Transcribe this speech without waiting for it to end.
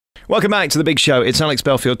Welcome back to The Big Show. It's Alex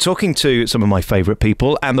Belfield talking to some of my favourite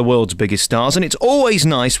people and the world's biggest stars. And it's always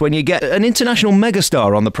nice when you get an international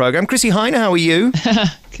megastar on the programme. Chrissie Hynde, how are you?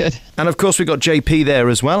 Good. And of course we've got JP there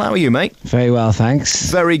as well. How are you, mate? Very well, thanks.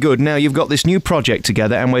 Very good. Now you've got this new project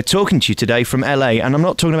together and we're talking to you today from LA. And I'm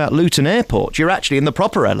not talking about Luton Airport. You're actually in the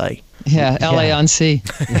proper LA. Yeah, LA on sea.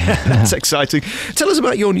 That's exciting. Tell us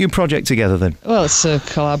about your new project together then. Well, it's a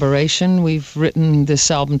collaboration. We've written this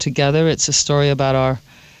album together. It's a story about our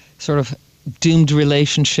sort of doomed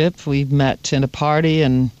relationship. We met in a party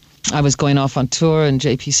and I was going off on tour and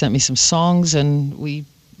JP sent me some songs and we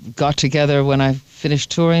got together when I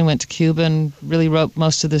finished touring, went to Cuba and really wrote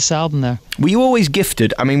most of this album there. Were you always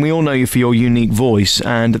gifted? I mean, we all know you for your unique voice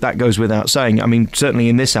and that goes without saying. I mean, certainly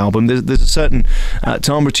in this album, there's a certain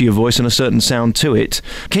timbre to your voice and a certain sound to it.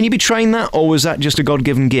 Can you be trained that or was that just a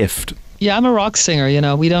God-given gift? Yeah, I'm a rock singer, you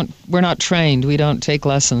know. We're not trained. We don't take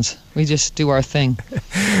lessons. We just do our thing.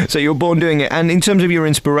 So you were born doing it. And in terms of your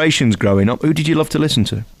inspirations growing up, who did you love to listen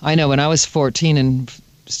to? I know when I was 14 and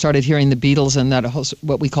started hearing the Beatles and that whole,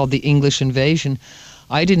 what we called the English invasion,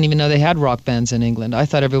 I didn't even know they had rock bands in England. I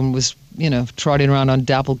thought everyone was, you know, trotting around on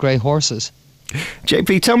dapple grey horses.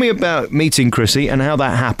 JP, tell me about meeting Chrissie and how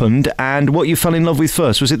that happened and what you fell in love with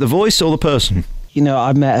first. Was it the voice or the person? You know,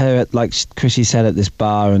 I met her at, like Chrissie said, at this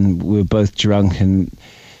bar, and we were both drunk, and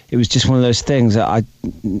it was just one of those things that I,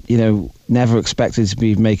 you know, never expected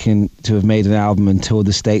to have made an album and toured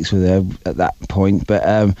the States with her at that point. But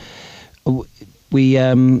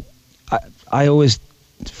I always,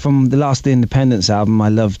 from the last The Independence album, I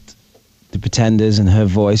loved the Pretenders and her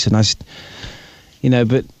voice, and I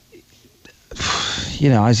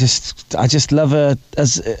just love her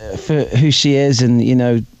as for who she is, and you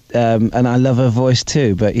know. And I love her voice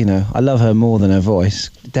too, but you know, I love her more than her voice,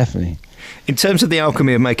 definitely. In terms of the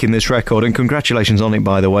alchemy of making this record, and congratulations on it,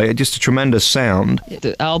 by the way, just a tremendous sound.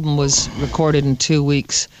 The album was recorded in 2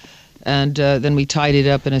 weeks, and then we tied it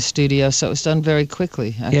up in a studio, so it was done very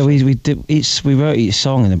quickly. Actually. Yeah, we wrote each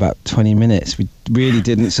song in about 20 minutes. We really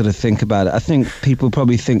didn't sort of think about it. I think people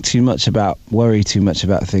probably worry too much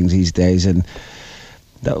about things these days, and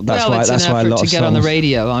that's why a lot of songs. To get on the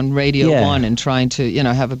radio, on Radio 1, and trying to, you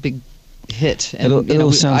know, have a big hit. And, it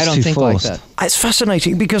all sounds I don't too think forced. like that. It's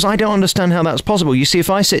fascinating because I don't understand how that's possible. You see,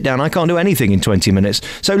 if I sit down, I can't do anything in 20 minutes.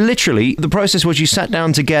 So literally, the process was you sat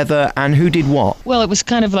down together and who did what? Well, it was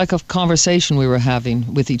kind of like a conversation we were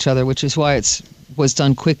having with each other, which is why it was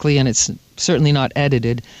done quickly and it's certainly not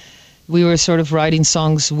edited. We were sort of writing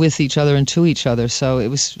songs with each other and to each other. So it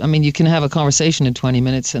was, I mean, you can have a conversation in 20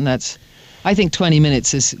 minutes and that's... I think 20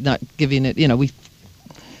 minutes is not giving it, you know, we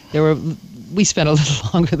spent a little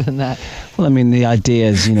longer than that. Well, I mean, the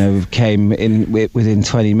ideas, you know, came in within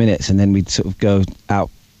 20 minutes and then we'd sort of go out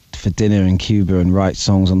for dinner in Cuba and write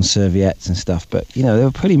songs on serviettes and stuff. But, you know, they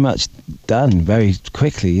were pretty much done very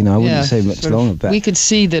quickly, you know, I wouldn't say much longer. But we could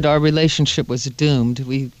see that our relationship was doomed.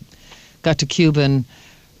 We got to Cuba and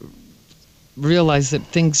realized that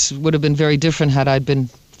things would have been very different had I been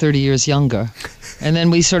 30 years younger. And then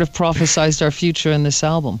we sort of prophesized our future in this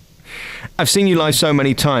album. I've seen you live so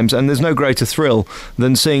many times, and there's no greater thrill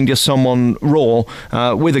than seeing just someone raw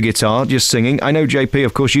with a guitar, just singing. I know, JP,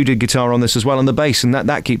 of course, you did guitar on this as well, and the bass, and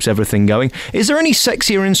that keeps everything going. Is there any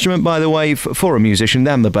sexier instrument, by the way, for a musician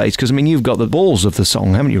than the bass? Because, I mean, you've got the balls of the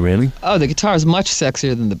song, haven't you, really? Oh, the guitar is much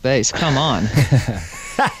sexier than the bass. Come on.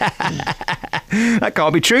 That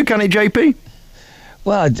can't be true, can it, JP?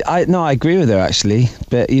 Well, I agree with her actually,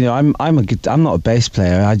 but you know, I'm not a bass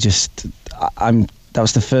player. That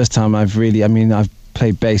was the first time I've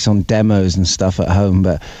played bass on demos and stuff at home,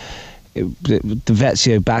 but the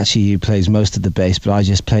Vezio Bacci, who plays most of the bass, but I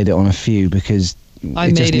just played it on a few because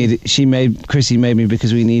Chrissie made me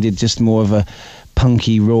because we needed just more of a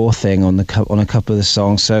punky raw thing on a couple of the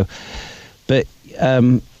songs. So, but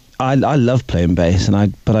I love playing bass,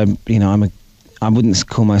 I wouldn't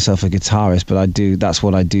call myself a guitarist, but I do. That's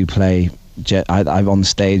what I do play. I'm on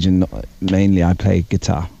stage, and mainly I play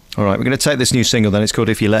guitar. All right, we're going to take this new single then. It's called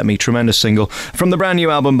If You Let Me. Tremendous single from the brand new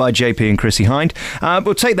album by JP and Chrissie Hynde.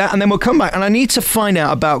 We'll take that and then we'll come back. And I need to find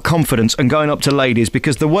out about confidence and going up to ladies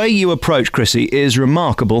because the way you approach Chrissie is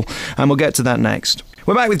remarkable. And we'll get to that next.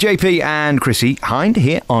 We're back with JP and Chrissie Hynde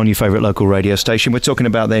here on your favourite local radio station. We're talking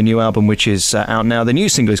about their new album, which is out now. The new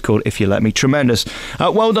single is called If You Let Me. Tremendous.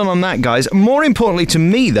 Well done on that, guys. More importantly to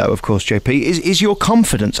me, though, of course, JP, is your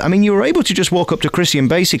confidence. I mean, you were able to just walk up to Chrissie and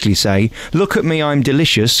basically say, look at me, I'm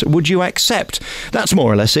delicious. Would you accept? That's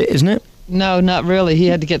more or less it, isn't it? No, not really. He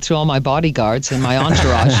had to get through all my bodyguards and my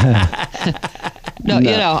entourage. No,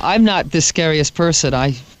 you know, I'm not the scariest person.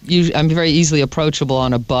 I'm very easily approachable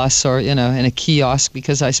on a bus or, you know, in a kiosk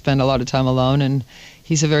because I spend a lot of time alone, and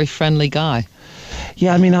he's a very friendly guy.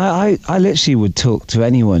 Yeah, I mean, I literally would talk to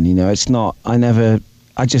anyone, you know. It's not,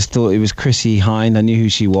 I just thought it was Chrissie Hynde. I knew who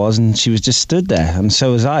she was, and she was just stood there, and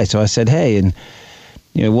so was I. So I said, hey, and,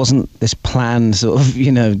 you know, it wasn't this planned sort of,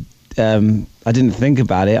 you know, I didn't think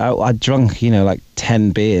about it. I'd drunk, you know, like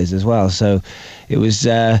 10 beers as well. So it was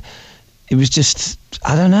just,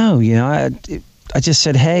 I don't know, you know, I just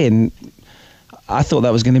said, hey, and I thought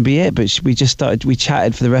that was going to be it, but we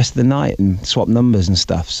chatted for the rest of the night and swapped numbers and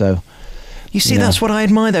stuff, so... You see, that's what I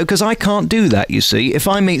admire, though, because I can't do that, you see. If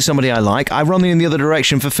I meet somebody I like, I run in the other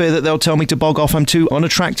direction for fear that they'll tell me to bog off I'm too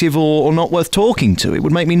unattractive or not worth talking to. It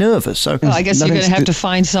would make me nervous. So well, I guess you're going to have to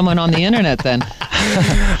find someone on the internet then.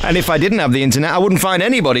 And if I didn't have the internet, I wouldn't find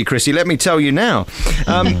anybody, Chrissie, let me tell you now.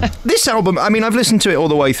 This album, I mean, I've listened to it all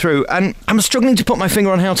the way through, and I'm struggling to put my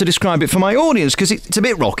finger on how to describe it for my audience, because it's a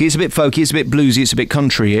bit rocky, it's a bit folky, it's a bit bluesy, it's a bit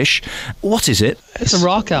country-ish. What is it? It's a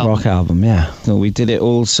rock album. Rock album, yeah. So we did it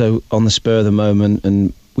also on the spur of the moment,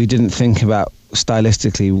 and we didn't think about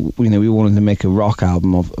stylistically. You know, we wanted to make a rock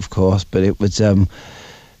album, of course, but it was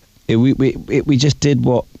we just did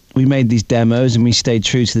what we made these demos, and we stayed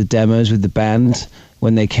true to the demos with the band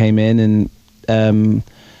when they came in, and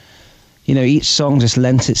you know, each song just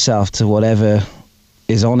lent itself to whatever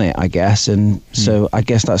is on it, I guess, and so I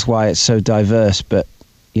guess that's why it's so diverse. But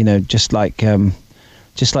you know, just like the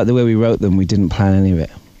way we wrote them, we didn't plan any of it.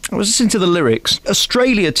 I was listening to the lyrics.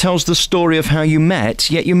 Australia tells the story of how you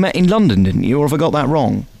met, yet you met in London, didn't you? Or have I got that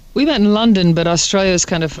wrong? We met in London, but Australia is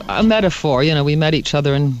kind of a metaphor. You know, we met each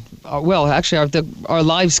other and, well, actually, our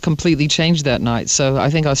lives completely changed that night. So I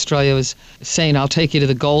think Australia was saying, I'll take you to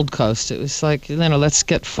the Gold Coast. It was like, you know, let's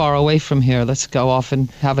get far away from here. Let's go off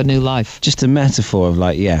and have a new life. Just a metaphor of,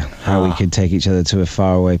 like, yeah, how we could take each other to a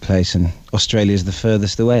faraway place, and Australia's the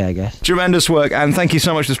furthest away, I guess. Tremendous work, and thank you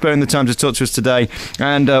so much for sparing the time to talk to us today.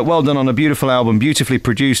 And well done on a beautiful album, beautifully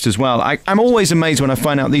produced as well. I'm always amazed when I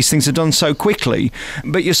find out these things are done so quickly,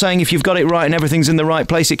 but you're saying if you've got it right and everything's in the right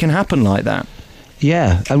place, it can happen like that.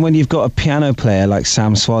 Yeah, and when you've got a piano player like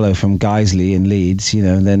Sam Swallow from Guiseley in Leeds, you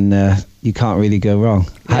know, then you can't really go wrong.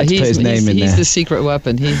 I had to put his name in there. He's the secret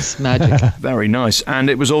weapon. He's magic. Very nice.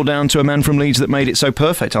 And it was all down to a man from Leeds that made it so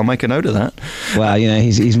perfect. I'll make a note of that. Well, you know,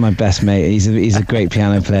 he's my best mate. He's a great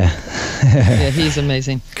piano player. Yeah, he's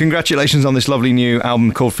amazing. Congratulations on this lovely new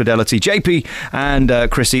album called Fidelity. JP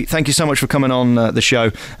and Chrissie, thank you so much for coming on the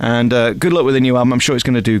show. And good luck with the new album. I'm sure it's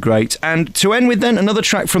going to do great. And to end with then, another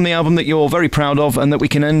track from the album that you're very proud of and that we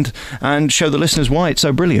can end and show the listeners why it's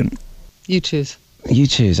so brilliant. You choose. You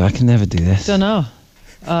choose. I can never do this. Don't know.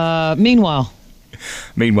 Meanwhile,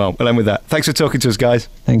 we'll end with that. Thanks for talking to us, guys.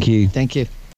 Thank you. Thank you.